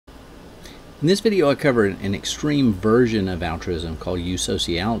In this video, I cover an extreme version of altruism called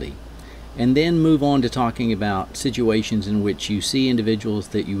eusociality, and then move on to talking about situations in which you see individuals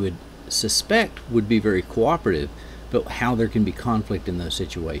that you would suspect would be very cooperative, but how there can be conflict in those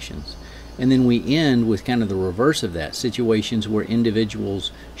situations. And then we end with kind of the reverse of that, situations where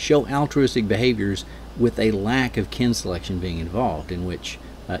individuals show altruistic behaviors with a lack of kin selection being involved, in which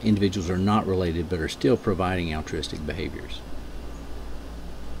individuals are not related but are still providing altruistic behaviors.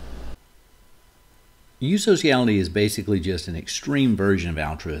 Eusociality is basically just an extreme version of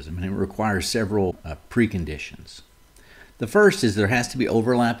altruism, and it requires several preconditions. The first is there has to be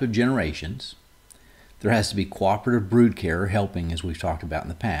overlap of generations. There has to be cooperative brood care or helping, as we've talked about in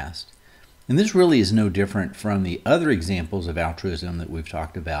the past. And this really is no different from the other examples of altruism that we've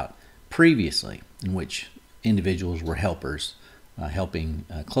talked about previously, in which individuals were helpers, helping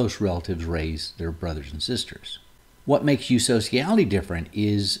close relatives raise their brothers and sisters. What makes eusociality different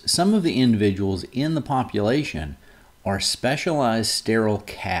is some of the individuals in the population are specialized sterile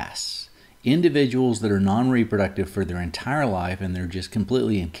castes, individuals that are non-reproductive for their entire life and they're just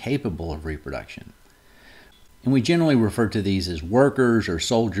completely incapable of reproduction. And we generally refer to these as workers or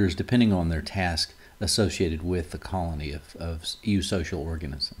soldiers depending on their task associated with the colony of eusocial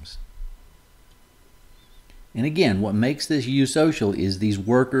organisms. And again, what makes this eusocial is these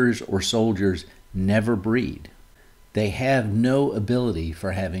workers or soldiers never breed. They have no ability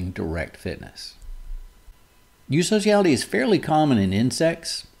for having direct fitness. Eusociality is fairly common in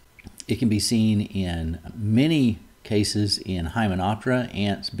insects. It can be seen in many cases in Hymenoptera,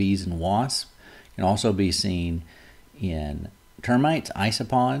 ants, bees, and wasps. It can also be seen in termites,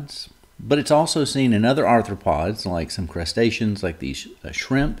 isopods, but it's also seen in other arthropods like some crustaceans like these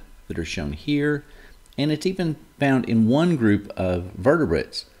shrimp that are shown here, and it's even found in one group of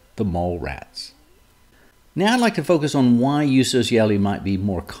vertebrates, the mole rats. Now I'd like to focus on why eusociality might be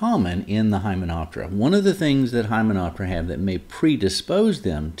more common in the Hymenoptera. One of the things that Hymenoptera have that may predispose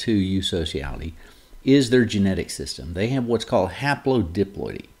them to eusociality is their genetic system. They have what's called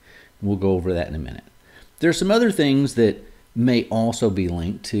haplodiploidy. We'll go over that in a minute. There are some other things that may also be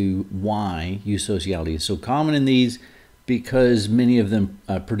linked to why eusociality is so common in these, because many of them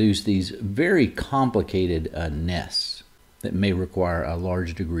produce these very complicated nests that may require a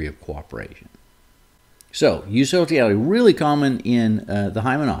large degree of cooperation. So, eusociality really common in the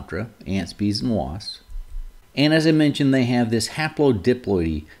Hymenoptera, ants, bees, and wasps. And as I mentioned, they have this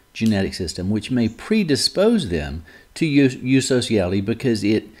haplodiploidy genetic system, which may predispose them to eusociality because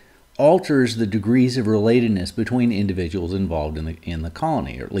it alters the degrees of relatedness between individuals involved in the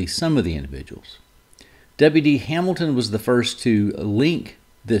colony, or at least some of the individuals. W.D. Hamilton was the first to link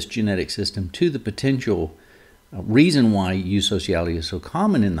this genetic system to the potential reason why eusociality is so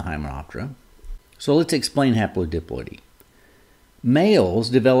common in the Hymenoptera. So let's explain haplodiploidy. Males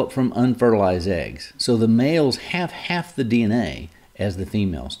develop from unfertilized eggs. So the males have half the DNA as the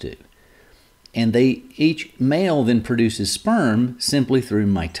females do. And each male then produces sperm simply through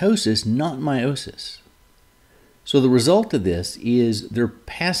mitosis, not meiosis. So the result of this is they're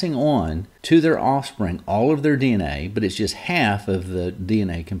passing on to their offspring all of their DNA, but it's just half of the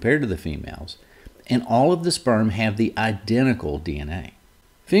DNA compared to the females. And all of the sperm have the identical DNA.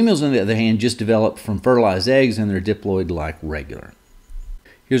 Females, on the other hand, just develop from fertilized eggs and they're diploid like regular.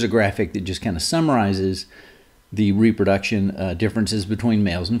 Here's a graphic that just kind of summarizes the reproduction differences between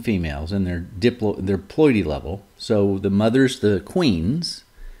males and females and their ploidy level. So the mothers, the queens,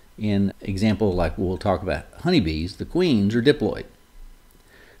 in example like we'll talk about honeybees, the queens are diploid.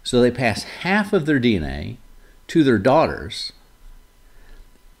 So they pass half of their DNA to their daughters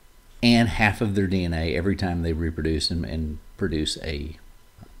and half of their DNA every time they reproduce and produce a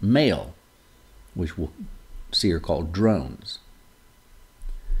male, which we'll see are called drones.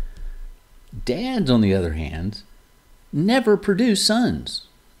 Dads, on the other hand, never produce sons.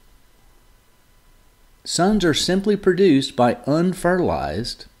 Sons are simply produced by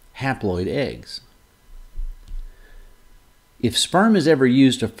unfertilized haploid eggs. If sperm is ever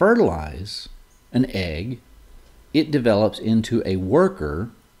used to fertilize an egg, it develops into a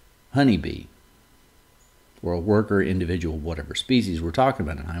worker honeybee, or a worker individual, whatever species we're talking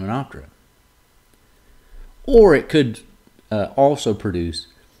about in Hymenoptera. Or it could also produce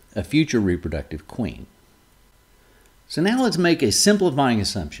a future reproductive queen. So now let's make a simplifying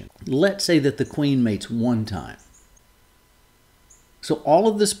assumption. Let's say that the queen mates one time. So all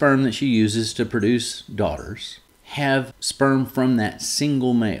of the sperm that she uses to produce daughters have sperm from that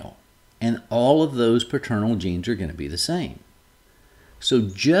single male, and all of those paternal genes are going to be the same. So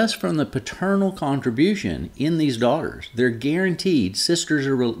just from the paternal contribution in these daughters, they're guaranteed sisters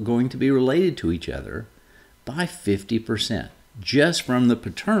are going to be related to each other by 50%. just from the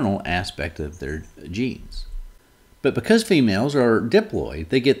paternal aspect of their genes. But because females are diploid,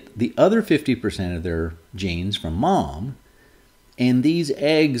 they get the other 50% of their genes from mom, and these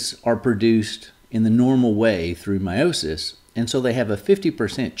eggs are produced in the normal way through meiosis, and so they have a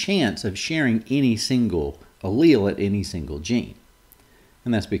 50% chance of sharing any single allele at any single gene.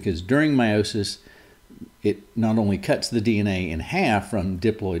 And that's because during meiosis, it not only cuts the DNA in half from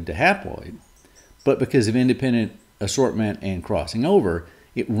diploid to haploid, but because of independent assortment and crossing over,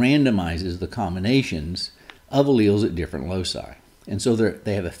 it randomizes the combinations of alleles at different loci. And so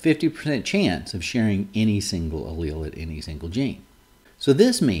they have a 50% chance of sharing any single allele at any single gene. So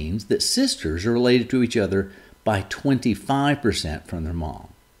this means that sisters are related to each other by 25% from their mom.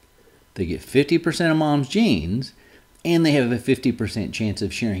 They get 50% of mom's genes, and they have a 50% chance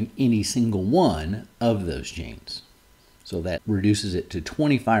of sharing any single one of those genes. So that reduces it to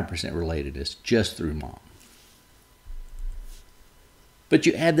 25% relatedness just through mom. But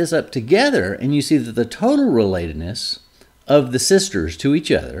you add this up together, and you see that the total relatedness of the sisters to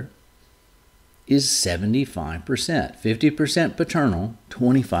each other is 75%. 50% paternal,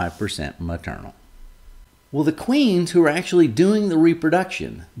 25% maternal. Well, the queens who are actually doing the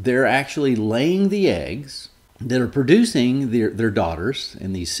reproduction, they're actually laying the eggs that are producing their daughters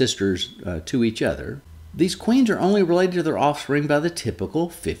and these sisters to each other. These queens are only related to their offspring by the typical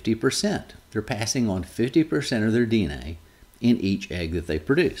 50%. They're passing on 50% of their DNA in each egg that they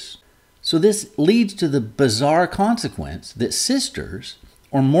produce. So this leads to the bizarre consequence that sisters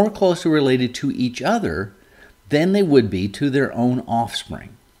are more closely related to each other than they would be to their own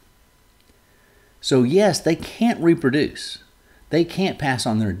offspring. So yes, they can't reproduce. They can't pass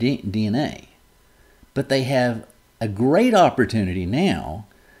on their DNA. But they have a great opportunity now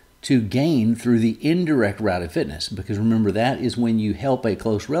to gain through the indirect route of fitness, because remember, that is when you help a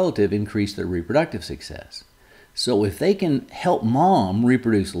close relative increase their reproductive success. So if they can help mom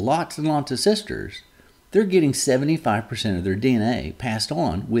reproduce lots and lots of sisters, they're getting 75% of their DNA passed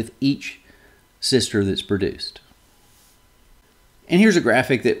on with each sister that's produced. And here's a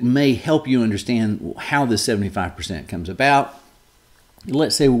graphic that may help you understand how this 75% comes about.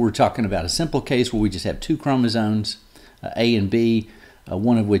 Let's say we're talking about a simple case where we just have two chromosomes, A and B,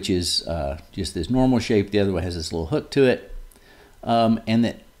 one of which is just this normal shape, the other one has this little hook to it, and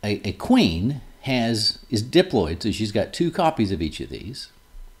that a queen is diploid, so she's got two copies of each of these.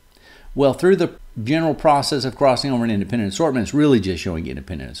 Well, through the general process of crossing over an independent assortment, it's really just showing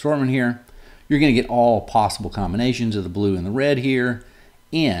independent assortment here. You're going to get all possible combinations of the blue and the red here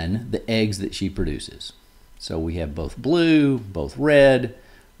in the eggs that she produces. So we have both blue, both red,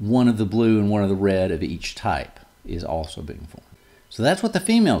 one of the blue and one of the red of each type is also being formed. So that's what the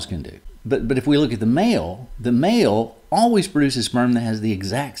females can do. But if we look at the male always produces sperm that has the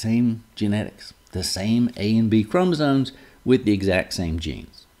exact same genetics, the same A and B chromosomes with the exact same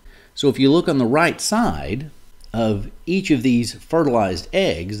genes. So if you look on the right side of each of these fertilized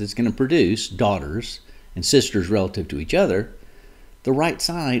eggs that's going to produce daughters and sisters relative to each other, the right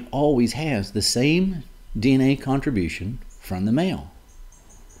side always has the same DNA contribution from the male.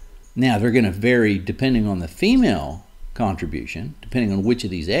 Now they're going to vary depending on the female contribution, depending on which of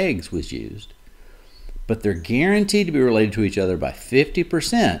these eggs was used, but they're guaranteed to be related to each other by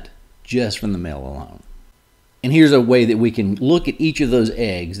 50% just from the male alone. And here's a way that we can look at each of those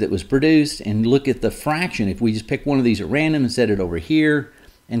eggs that was produced and look at the fraction. If we just pick one of these at random and set it over here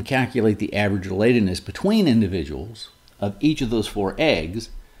and calculate the average relatedness between individuals of each of those four eggs,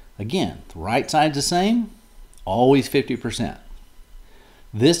 again, the right side's the same, always 50%.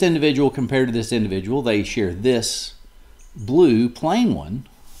 This individual compared to this individual, they share this blue plain one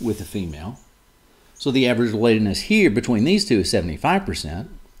with the female. So the average relatedness here between these two is 75%.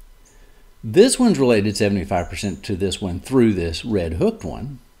 This one's related 75% to this one through this red hooked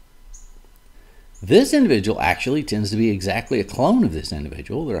one. This individual actually tends to be exactly a clone of this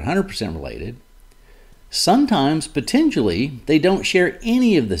individual. They're 100% related. Sometimes, potentially, they don't share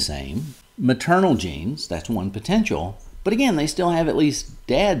any of the same maternal genes. That's one potential. But again, they still have at least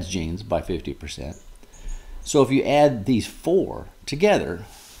dad's genes by 50%. So if you add these four together,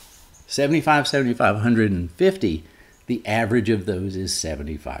 75, 75, 150, the average of those is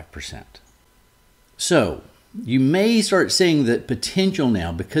 75%. So you may start seeing the potential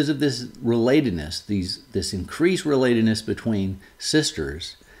now, because of this relatedness, this increased relatedness between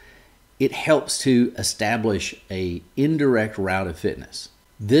sisters, it helps to establish an indirect route of fitness.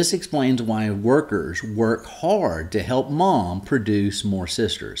 This explains why workers work hard to help mom produce more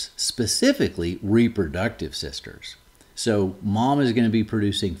sisters, specifically reproductive sisters. So mom is going to be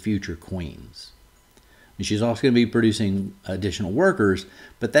producing future queens. And she's also going to be producing additional workers,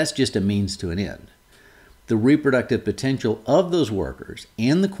 but that's just a means to an end. the reproductive potential of those workers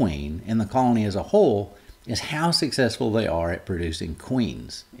and the queen and the colony as a whole is how successful they are at producing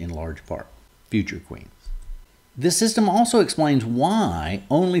queens, in large part, future queens. This system also explains why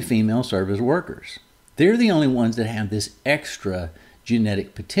only females serve as workers. They're the only ones that have this extra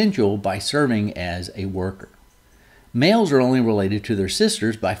genetic potential by serving as a worker. Males are only related to their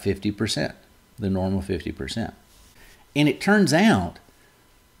sisters by 50%, the normal 50%. And it turns out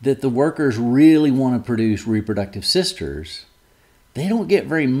that the workers really want to produce reproductive sisters. They don't get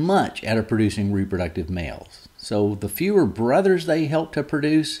very much out of producing reproductive males. So the fewer brothers they help to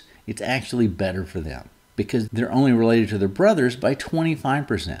produce, it's actually better for them because they're only related to their brothers by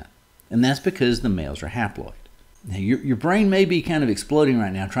 25%. And that's because the males are haploid. Now, your brain may be kind of exploding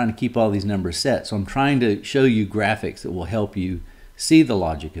right now trying to keep all these numbers set, so I'm trying to show you graphics that will help you see the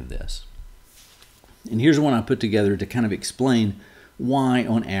logic of this. And here's one I put together to kind of explain why,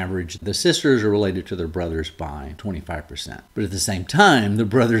 on average, the sisters are related to their brothers by 25%. But at the same time, the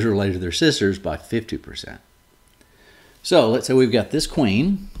brothers are related to their sisters by 50%. So let's say we've got this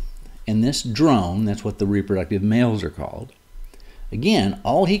queen and this drone. That's what the reproductive males are called. Again,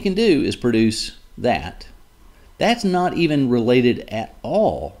 all he can do is produce that. That's not even related at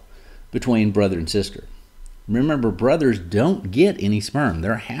all between brother and sister. Remember, brothers don't get any sperm.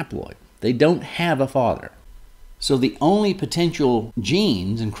 They're haploid. They don't have a father. So the only potential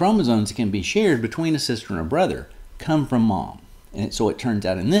genes and chromosomes that can be shared between a sister and a brother come from mom. And so it turns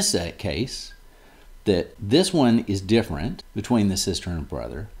out in this case that this one is different between the sister and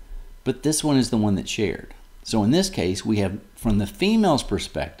brother, but this one is the one that's shared. So in this case, we have, from the female's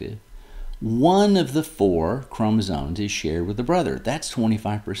perspective, one of the 4 chromosomes is shared with the brother. That's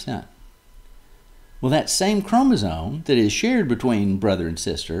 25%. Well, that same chromosome that is shared between brother and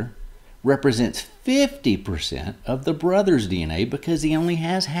sister represents 50% of the brother's DNA because he only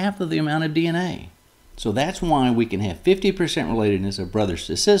has half of the amount of DNA. So that's why we can have 50% relatedness of brothers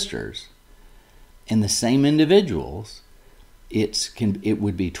to sisters. And the same individuals, it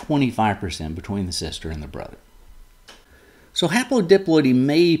would be 25% between the sister and the brother. So haplodiploidy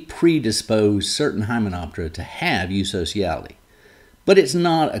may predispose certain hymenoptera to have eusociality, but it's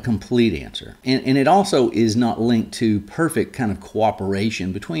not a complete answer. And it also is not linked to perfect kind of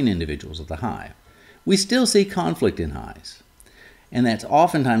cooperation between individuals of the hive. We still see conflict in hives, and that's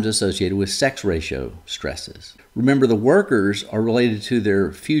oftentimes associated with sex ratio stresses. Remember, the workers are related to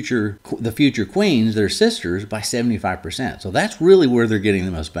the future queens, their sisters, by 75%. So that's really where they're getting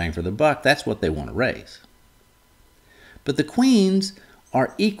the most bang for the buck. That's what they want to raise. But the queens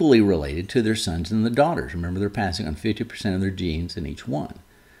are equally related to their sons and the daughters. Remember, they're passing on 50% of their genes in each one.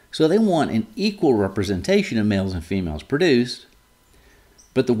 So they want an equal representation of males and females produced,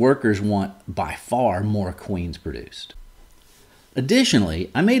 but the workers want by far more queens produced. Additionally,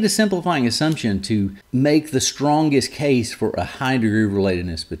 I made a simplifying assumption to make the strongest case for a high degree of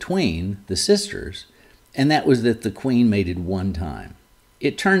relatedness between the sisters, and that was that the queen mated one time.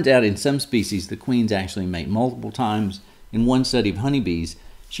 It turns out in some species the queens actually mate multiple times. In one study of honeybees,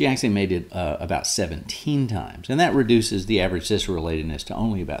 she actually mated about 17 times, and that reduces the average sister relatedness to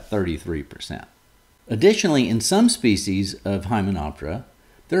only about 33%. Additionally, in some species of Hymenoptera,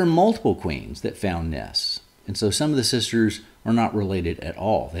 there are multiple queens that found nests, and so some of the sisters are not related at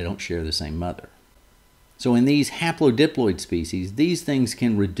all. They don't share the same mother. So in these haplodiploid species, these things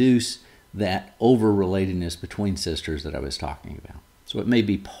can reduce that over-relatedness between sisters that I was talking about. So it may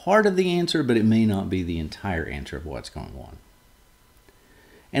be part of the answer, but it may not be the entire answer of what's going on.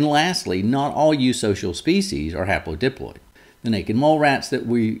 And lastly, not all eusocial species are haplodiploid. The naked mole rats that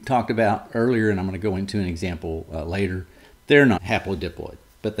we talked about earlier, and I'm going to go into an example later, they're not haplodiploid,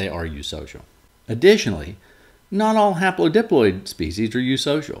 but they are eusocial. Additionally, not all haplodiploid species are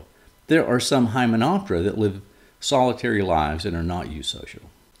eusocial. There are some Hymenoptera that live solitary lives and are not eusocial.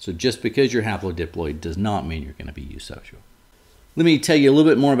 So just because you're haplodiploid does not mean you're going to be eusocial. Let me tell you a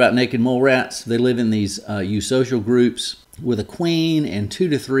little bit more about naked mole rats. They live in these eusocial groups with a queen and 2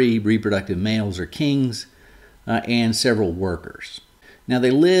 to 3 reproductive males or kings and several workers. Now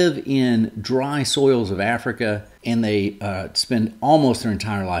they live in dry soils of Africa, and they spend almost their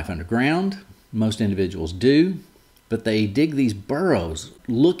entire life underground. Most individuals do, but they dig these burrows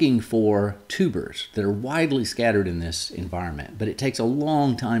looking for tubers that are widely scattered in this environment. But it takes a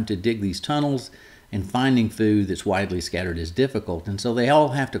long time to dig these tunnels, and finding food that's widely scattered is difficult, and so they all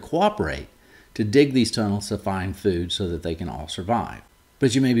have to cooperate to dig these tunnels to find food so that they can all survive.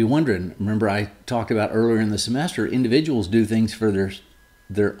 But you may be wondering, remember I talked about earlier in the semester, individuals do things for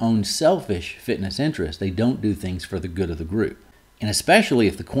their own selfish fitness interest. They don't do things for the good of the group. And especially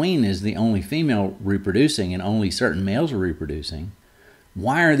if the queen is the only female reproducing and only certain males are reproducing,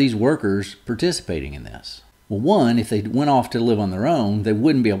 Why are these workers participating in this? Well, one, if they went off to live on their own, they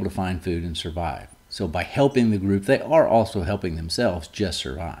wouldn't be able to find food and survive. So by helping the group, they are also helping themselves just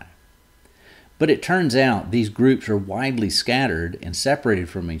survive. But it turns out these groups are widely scattered and separated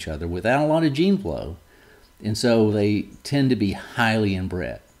from each other without a lot of gene flow, and so they tend to be highly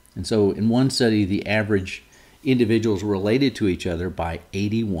inbred. And so in one study, the average individuals related to each other by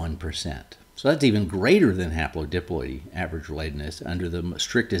 81%. So that's even greater than haplodiploid average relatedness under the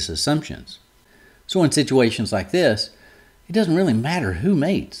strictest assumptions. So in situations like this, it doesn't really matter who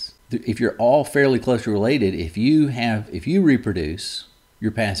mates. If you're all fairly closely related, if you reproduce,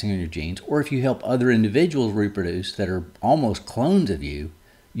 you're passing on your genes, or if you help other individuals reproduce that are almost clones of you,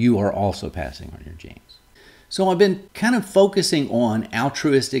 you are also passing on your genes. So I've been kind of focusing on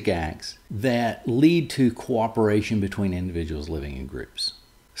altruistic acts that lead to cooperation between individuals living in groups.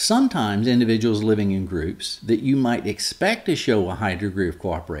 Sometimes individuals living in groups that you might expect to show a high degree of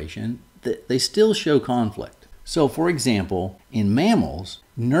cooperation, they still show conflict. So for example, in mammals,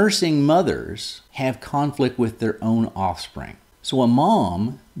 nursing mothers have conflict with their own offspring. So a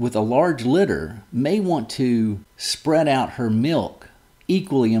mom with a large litter may want to spread out her milk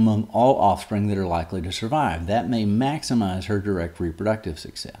equally among all offspring that are likely to survive. That may maximize her direct reproductive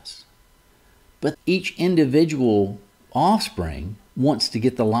success. But each individual offspring wants to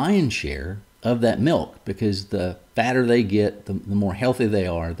get the lion's share of that milk because the fatter they get, the more healthy they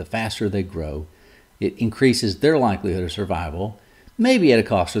are, the faster they grow. It increases their likelihood of survival, maybe at a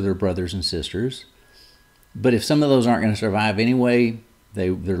cost to their brothers and sisters. But if some of those aren't going to survive anyway,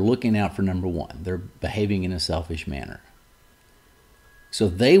 they're looking out for number one. They're behaving in a selfish manner. So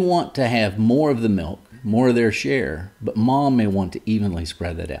they want to have more of the milk, more of their share, but mom may want to evenly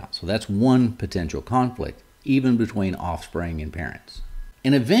spread that out. So that's one potential conflict, even between offspring and parents.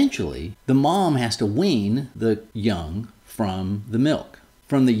 And eventually, the mom has to wean the young from the milk.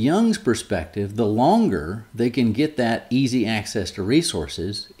 From the young's perspective, the longer they can get that easy access to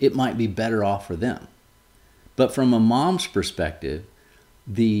resources, it might be better off for them. But from a mom's perspective,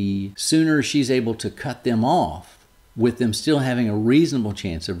 the sooner she's able to cut them off, with them still having a reasonable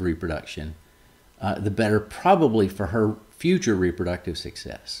chance of reproduction, the better probably for her future reproductive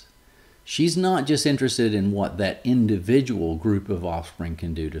success. She's not just interested in what that individual group of offspring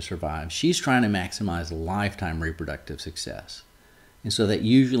can do to survive. She's trying to maximize lifetime reproductive success. And so that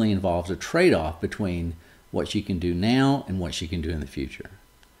usually involves a trade-off between what she can do now and what she can do in the future.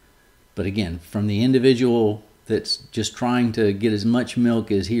 But again, from the individual that's just trying to get as much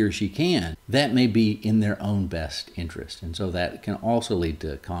milk as he or she can, that may be in their own best interest. And so that can also lead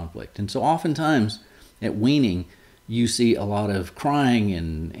to conflict. And so oftentimes at weaning, you see a lot of crying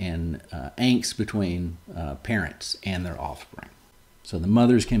and angst between parents and their offspring. So the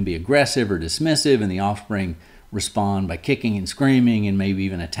mothers can be aggressive or dismissive, and the offspring respond by kicking and screaming and maybe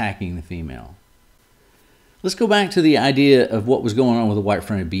even attacking the female. Let's go back to the idea of what was going on with the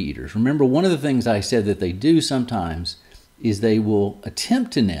white-fronted bee eaters. Remember, one of the things I said that they do sometimes is they will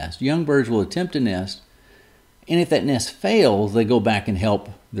attempt to nest. Young birds will attempt to nest, and if that nest fails, they go back and help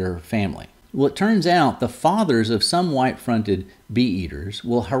their family. Well, it turns out the fathers of some white-fronted bee eaters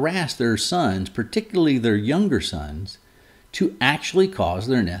will harass their sons, particularly their younger sons, to actually cause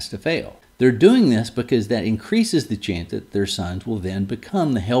their nest to fail. They're doing this because that increases the chance that their sons will then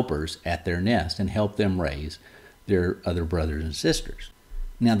become the helpers at their nest and help them raise their other brothers and sisters.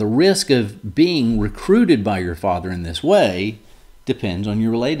 Now, the risk of being recruited by your father in this way depends on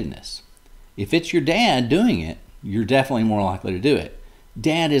your relatedness. If it's your dad doing it, you're definitely more likely to do it.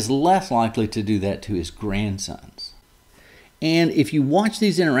 Dad is less likely to do that to his grandsons. And if you watch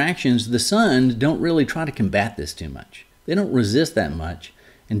these interactions, the sons don't really try to combat this too much. They don't resist that much.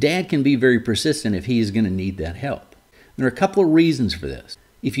 And dad can be very persistent if he is going to need that help. There are a couple of reasons for this.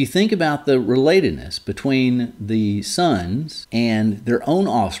 If you think about the relatedness between the sons and their own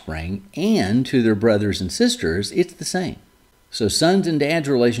offspring and to their brothers and sisters, it's the same. So sons and dad's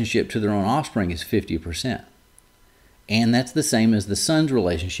relationship to their own offspring is 50%. And that's the same as the son's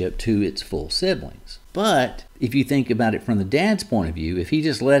relationship to its full siblings. But if you think about it from the dad's point of view, if he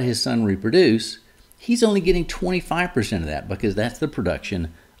just let his son reproduce, he's only getting 25% of that because that's the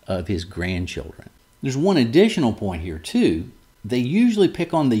production of his grandchildren. There's one additional point here too. They usually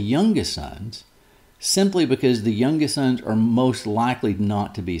pick on the youngest sons simply because the youngest sons are most likely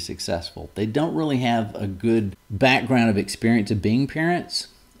not to be successful. They don't really have a good background of experience of being parents,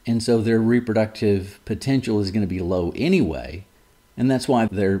 and so their reproductive potential is going to be low anyway, and that's why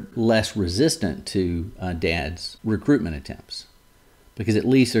they're less resistant to dad's recruitment attempts. Because at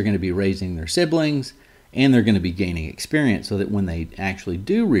least they're going to be raising their siblings and they're going to be gaining experience so that when they actually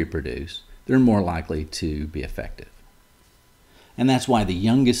do reproduce, they're more likely to be effective. And that's why the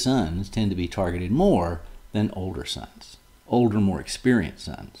youngest sons tend to be targeted more than older sons, older, more experienced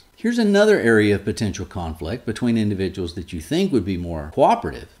sons. Here's another area of potential conflict between individuals that you think would be more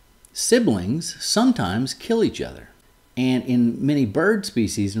cooperative. Siblings sometimes kill each other. And in many bird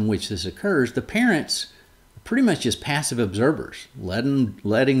species in which this occurs, the parents are pretty much just passive observers,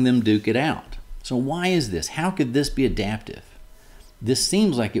 letting them duke it out. So why is this? How could this be adaptive? This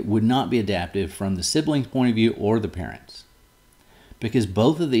seems like it would not be adaptive from the siblings' point of view or the parents, because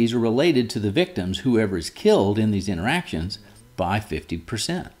both of these are related to the victims, whoever is killed in these interactions, by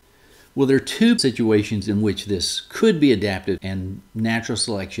 50%. Well, there are two situations in which this could be adaptive and natural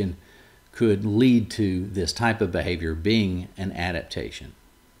selection could lead to this type of behavior being an adaptation.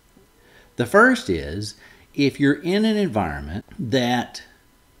 The first is if you're in an environment that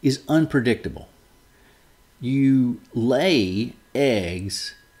is unpredictable. You lay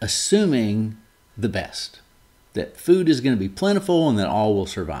eggs assuming the best, that food is going to be plentiful and that all will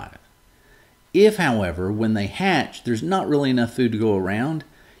survive. If, however, when they hatch, there's not really enough food to go around,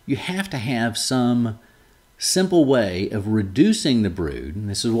 you have to have some simple way of reducing the brood, and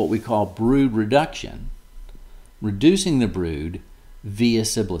this is what we call brood reduction, reducing the brood via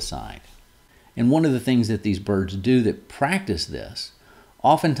siblicide. And one of the things that these birds do that practice this,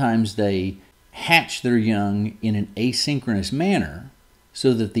 oftentimes they hatch their young in an asynchronous manner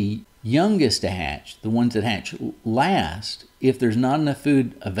so that the youngest to hatch, the ones that hatch last, if there's not enough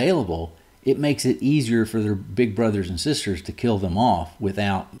food available, it makes it easier for their big brothers and sisters to kill them off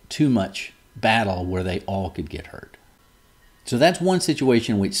without too much battle where they all could get hurt. So that's one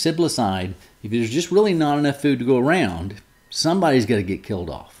situation in which siblicide, if there's just really not enough food to go around, somebody's got to get killed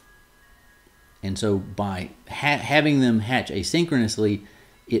off. And so by having them hatch asynchronously,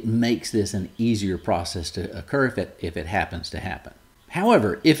 it makes this an easier process to occur if it happens to happen.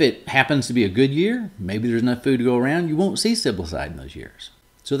 However, if it happens to be a good year, maybe there's enough food to go around, you won't see siblicide in those years.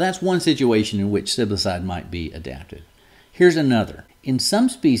 So that's one situation in which siblicide might be adaptive. Here's another. In some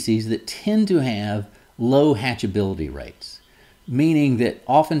species that tend to have low hatchability rates, meaning that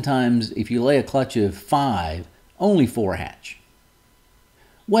oftentimes if you lay a clutch of 5, only 4 hatch.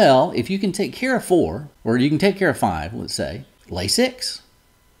 Well, if you can take care of 4, or you can take care of 5, let's say, lay 6.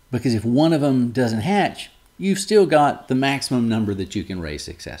 Because if one of them doesn't hatch, you've still got the maximum number that you can raise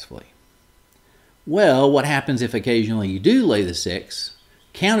successfully. Well, what happens if occasionally you do lay the 6,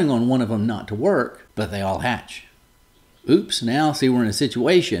 counting on one of them not to work, but they all hatch? Oops, now see we're in a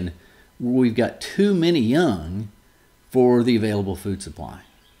situation where we've got too many young for the available food supply.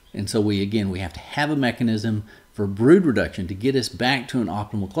 And so we have to have a mechanism for brood reduction to get us back to an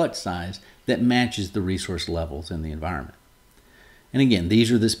optimal clutch size that matches the resource levels in the environment. And again,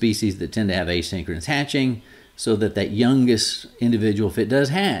 these are the species that tend to have asynchronous hatching, so that youngest individual, if it does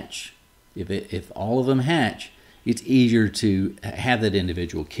hatch, if all of them hatch, it's easier to have that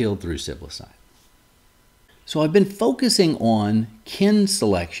individual killed through siblicide. So I've been focusing on kin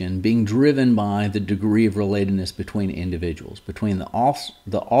selection being driven by the degree of relatedness between individuals, between the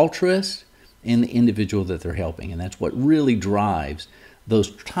altruist and the individual that they're helping. And that's what really drives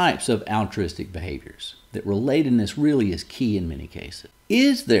those types of altruistic behaviors. That relatedness really is key in many cases.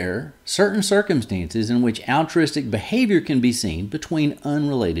 Is there certain circumstances in which altruistic behavior can be seen between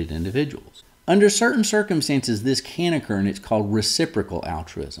unrelated individuals? Under certain circumstances, this can occur, and it's called reciprocal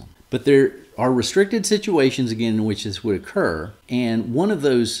altruism. But there are restricted situations, again, in which this would occur, and one of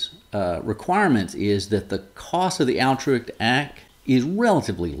those requirements is that the cost of the altruistic act is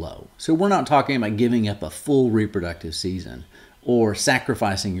relatively low. So we're not talking about giving up a full reproductive season or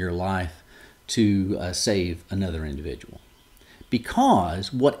sacrificing your life to save another individual.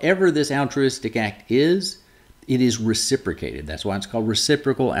 Because whatever this altruistic act is, it is reciprocated. That's why it's called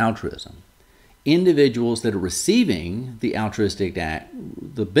reciprocal altruism. Individuals that are receiving the altruistic act,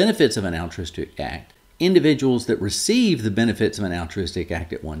 the benefits of an altruistic act, individuals that receive the benefits of an altruistic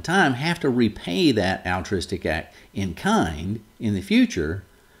act at one time have to repay that altruistic act in kind in the future,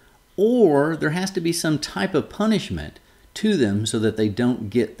 or there has to be some type of punishment to them so that they don't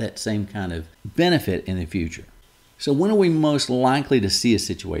get that same kind of benefit in the future. So when are we most likely to see a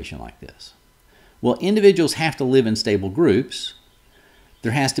situation like this? Well, individuals have to live in stable groups.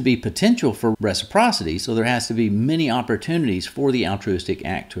 There has to be potential for reciprocity, so there has to be many opportunities for the altruistic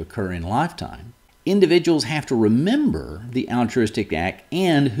act to occur in lifetime. Individuals have to remember the altruistic act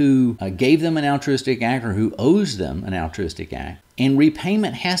and who gave them an altruistic act or who owes them an altruistic act. And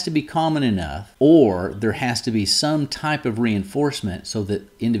repayment has to be common enough, or there has to be some type of reinforcement so that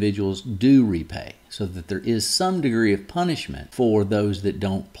individuals do repay, so that there is some degree of punishment for those that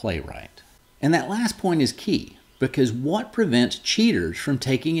don't play right. And that last point is key, because what prevents cheaters from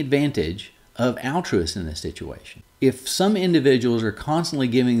taking advantage of altruists in this situation. If some individuals are constantly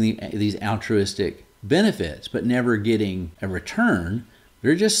giving these altruistic benefits but never getting a return,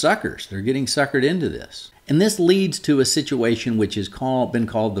 they're just suckers. They're getting suckered into this. And this leads to a situation which has been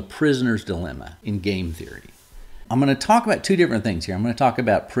called the prisoner's dilemma in game theory. I'm going to talk about two different things here. I'm going to talk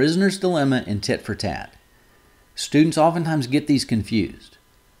about prisoner's dilemma and tit for tat. Students oftentimes get these confused.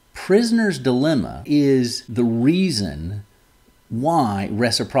 Prisoner's dilemma is the reason why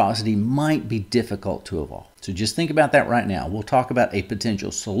reciprocity might be difficult to evolve. So just think about that right now. We'll talk about a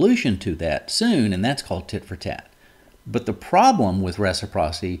potential solution to that soon, and that's called tit for tat. But the problem with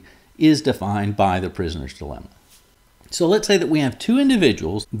reciprocity is defined by the prisoner's dilemma. So let's say that we have two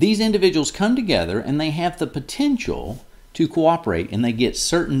individuals. These individuals come together and they have the potential to cooperate and they get a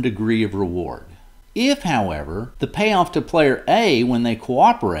certain degree of reward. If, however, the payoff to player A when they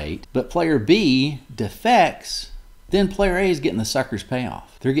cooperate, but player B defects, then player A is getting the sucker's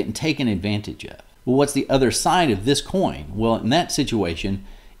payoff. They're getting taken advantage of. Well, what's the other side of this coin? Well, in that situation,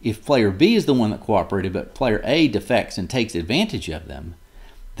 if player B is the one that cooperated, but player A defects and takes advantage of them,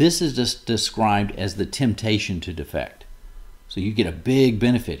 this is just described as the temptation to defect. So you get a big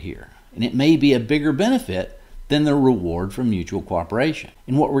benefit here. And it may be a bigger benefit than the reward for mutual cooperation.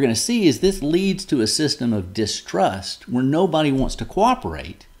 And what we're going to see is this leads to a system of distrust where nobody wants to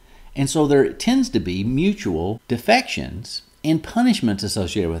cooperate. And so there tends to be mutual defections and punishments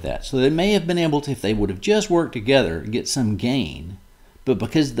associated with that. So they may have been able to, if they would have just worked together, get some gain. But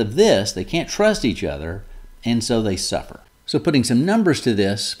because of this, they can't trust each other, and so they suffer. So putting some numbers to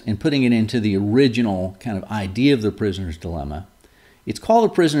this and putting it into the original kind of idea of the prisoner's dilemma, it's called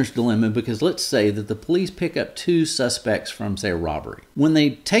a prisoner's dilemma because let's say that the police pick up two suspects from, say, a robbery. When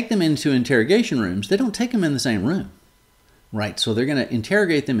they take them into interrogation rooms, they don't take them in the same room, right? So they're going to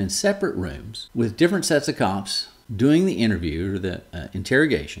interrogate them in separate rooms with different sets of cops doing the interview or the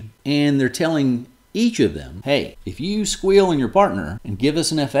interrogation, and they're telling each of them, hey, if you squeal on your partner and give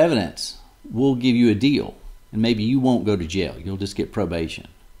us enough evidence, we'll give you a deal. And maybe you won't go to jail. You'll just get probation.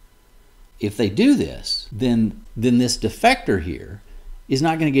 If they do this, then this defector here is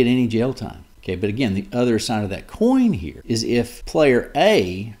not going to get any jail time. Okay, but again, the other side of that coin here is if player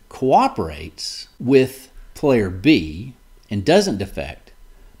A cooperates with player B and doesn't defect,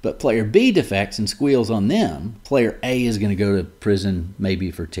 but player B defects and squeals on them, player A is going to go to prison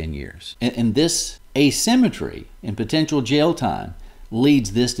maybe for 10 years. And this asymmetry in potential jail time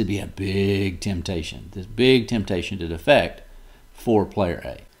leads this to be a big temptation, this big temptation to defect for player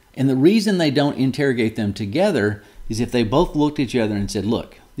A. And the reason they don't interrogate them together is if they both looked at each other and said,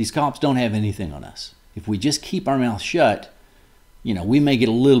 look, these cops don't have anything on us. If we just keep our mouth shut, we may get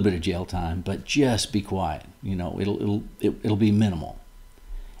a little bit of jail time, but just be quiet. It'll be minimal.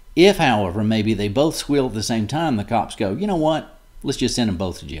 If, however, maybe they both squeal at the same time, the cops go, you know what, let's just send them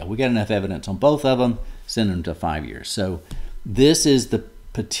both to jail. We got enough evidence on both of them, send them to 5 years. So this is the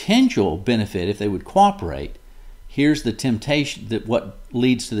potential benefit if they would cooperate. Here's the temptation, what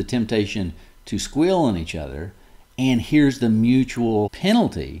leads to the temptation to squeal on each other, and here's the mutual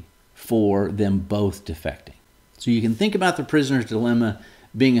penalty for them both defecting. So you can think about the prisoner's dilemma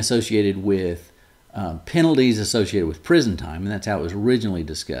being associated with penalties associated with prison time, and that's how it was originally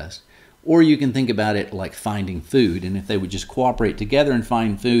discussed. Or you can think about it like finding food, and if they would just cooperate together and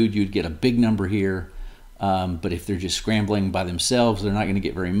find food, you'd get a big number here. But if they're just scrambling by themselves, they're not going to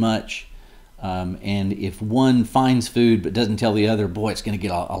get very much. And if one finds food but doesn't tell the other, boy, it's going to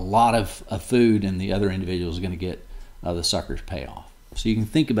get a lot of food, and the other individual is going to get the sucker's payoff. So you can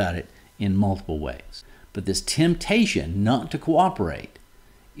think about it in multiple ways. But this temptation not to cooperate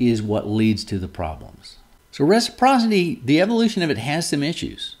is what leads to the problems. So reciprocity, the evolution of it has some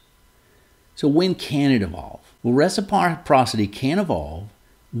issues. So when can it evolve? Well, reciprocity can evolve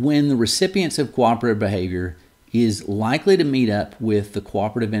when the recipients of cooperative behavior is likely to meet up with the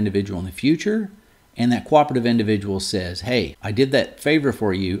cooperative individual in the future, and that cooperative individual says, hey, I did that favor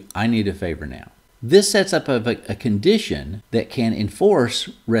for you, I need a favor now. This sets up a condition that can enforce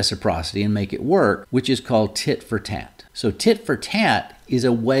reciprocity and make it work, which is called tit for tat. So tit for tat is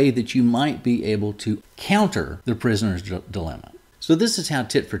a way that you might be able to counter the prisoner's dilemma. So this is how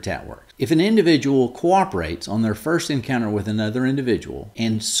tit for tat works. If an individual cooperates on their first encounter with another individual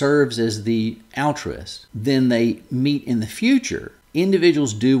and serves as the altruist, then they meet in the future.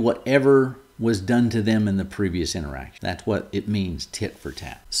 Individuals do whatever was done to them in the previous interaction. That's what it means, tit for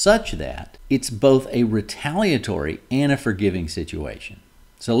tat. Such that it's both a retaliatory and a forgiving situation.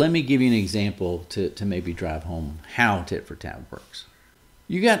 So let me give you an example to maybe drive home how tit for tat works.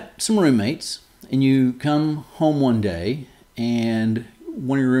 You got some roommates and you come home one day and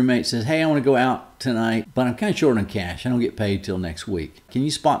one of your roommates says, hey, I want to go out tonight, but I'm kind of short on cash. I don't get paid till next week. Can you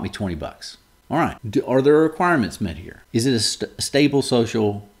spot me $20? All right, are there requirements met here? Is it a stable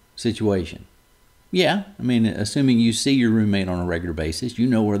social situation? Yeah, I mean, assuming you see your roommate on a regular basis, you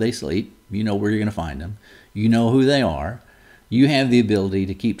know where they sleep, you know where you're going to find them, you know who they are, you have the ability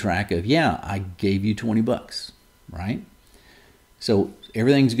to keep track of, yeah, I gave you 20 bucks, right? So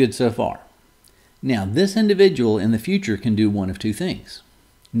everything's good so far. Now, this individual in the future can do one of two things.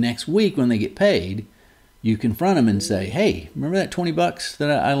 Next week when they get paid, you confront them and say, hey, remember that 20 bucks that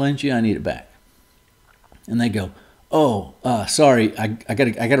I lent you? I need it back. And they go, oh, sorry, I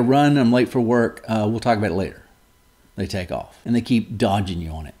gotta run. I'm late for work. We'll talk about it later. They take off and they keep dodging you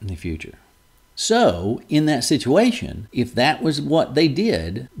on it in the future. So in that situation, if that was what they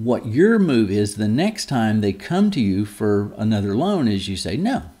did, what your move is the next time they come to you for another loan is you say,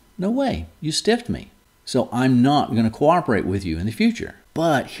 no way, you stiffed me. So I'm not going to cooperate with you in the future.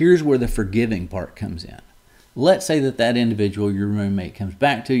 But here's where the forgiving part comes in. Let's say that individual, your roommate, comes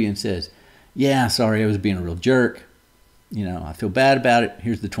back to you and says, yeah, sorry, I was being a real jerk. You know, I feel bad about it.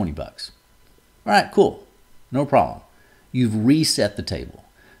 Here's the 20 bucks. All right, cool. No problem. You've reset the table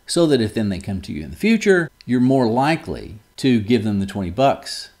so that if then they come to you in the future, you're more likely to give them the 20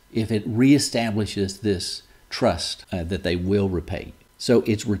 bucks if it reestablishes this trust that they will repay. So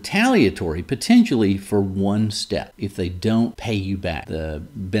it's retaliatory potentially for one step if they don't pay you back the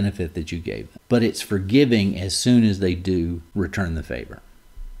benefit that you gave them. But it's forgiving as soon as they do return the favor.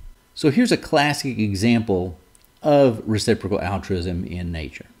 So here's a classic example of reciprocal altruism in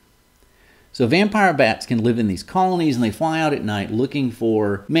nature. So vampire bats can live in these colonies and they fly out at night looking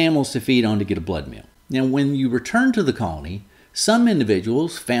for mammals to feed on to get a blood meal. Now when you return to the colony, some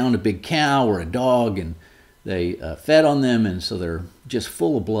individuals found a big cow or a dog and they fed on them, and so they're just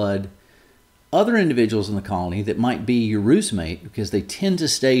full of blood. Other individuals in the colony that might be your roommate, because they tend to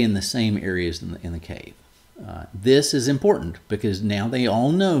stay in the same areas in the cave. This is important because now they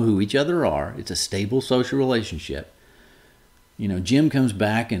all know who each other are. It's a stable social relationship. You know, Jim comes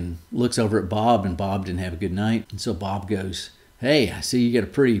back and looks over at Bob, and Bob didn't have a good night. And so Bob goes, hey, I see you got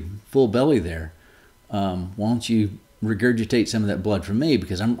a pretty full belly there. Why don't you regurgitate some of that blood from me,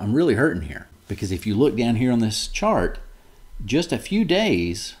 because I'm really hurting here. Because if you look down here on this chart, just a few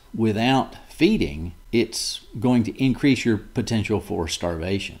days without feeding, it's going to increase your potential for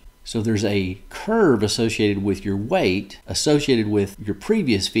starvation. So there's a curve associated with your weight, associated with your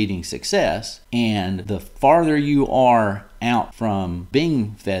previous feeding success, and the farther you are out from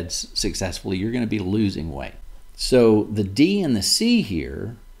being fed successfully, you're going to be losing weight. So the D and the C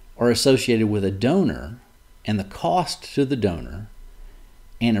here are associated with a donor and the cost to the donor,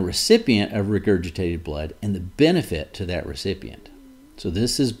 and a recipient of regurgitated blood and the benefit to that recipient. So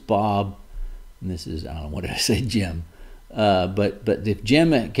this is Bob, and this is, I don't know, what did I say, Jim? But if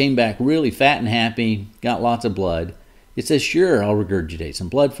Jim came back really fat and happy, got lots of blood, it says, sure, I'll regurgitate some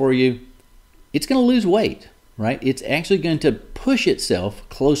blood for you. It's going to lose weight, right? It's actually going to push itself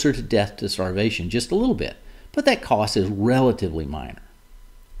closer to death to starvation just a little bit. But that cost is relatively minor.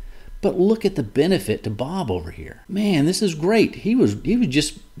 But look at the benefit to Bob over here. Man, this is great. He was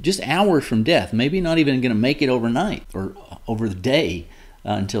just hours from death, maybe not even going to make it overnight or over the day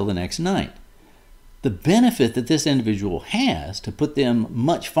until the next night. The benefit that this individual has to put them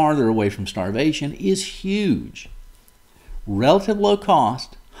much farther away from starvation is huge. Relative low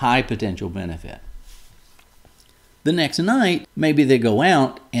cost, high potential benefit. The next night, maybe they go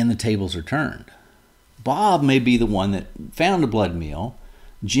out and the tables are turned. Bob may be the one that found a blood meal.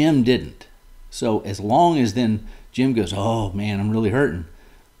 Jim didn't. So as long as then Jim goes, oh man, I'm really hurting,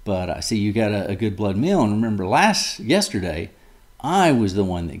 but I see you got a good blood meal, and remember yesterday, I was the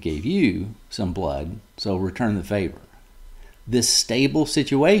one that gave you some blood, so return the favor. This stable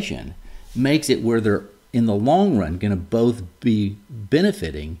situation makes it where they're in the long run going to both be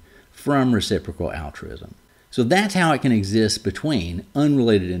benefiting from reciprocal altruism. So that's how it can exist between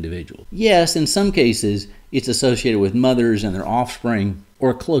unrelated individuals. Yes, in some cases, it's associated with mothers and their offspring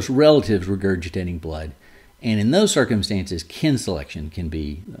or close relatives regurgitating blood. And in those circumstances, kin selection can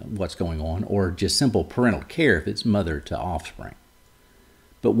be what's going on, or just simple parental care if it's mother to offspring.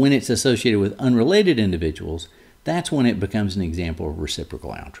 But when it's associated with unrelated individuals, that's when it becomes an example of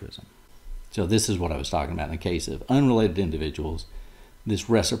reciprocal altruism. So this is what I was talking about in the case of unrelated individuals. This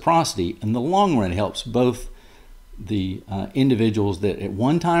reciprocity in the long run helps both the individuals that at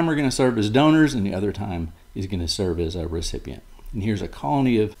one time are going to serve as donors and the other time is going to serve as a recipient. And here's a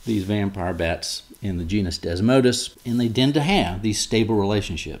colony of these vampire bats in the genus Desmodus, and they tend to have these stable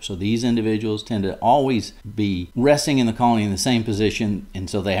relationships. So these individuals tend to always be resting in the colony in the same position, and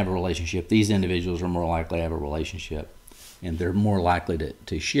so they have a relationship. These individuals are more likely to have a relationship, and they're more likely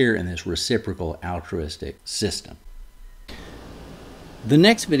to share in this reciprocal altruistic system. The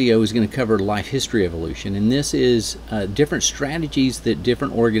next video is going to cover life history evolution, and this is different strategies that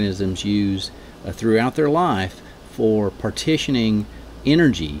different organisms use throughout their life for partitioning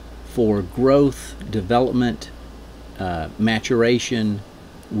energy for growth, development, maturation,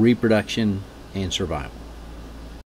 reproduction, and survival.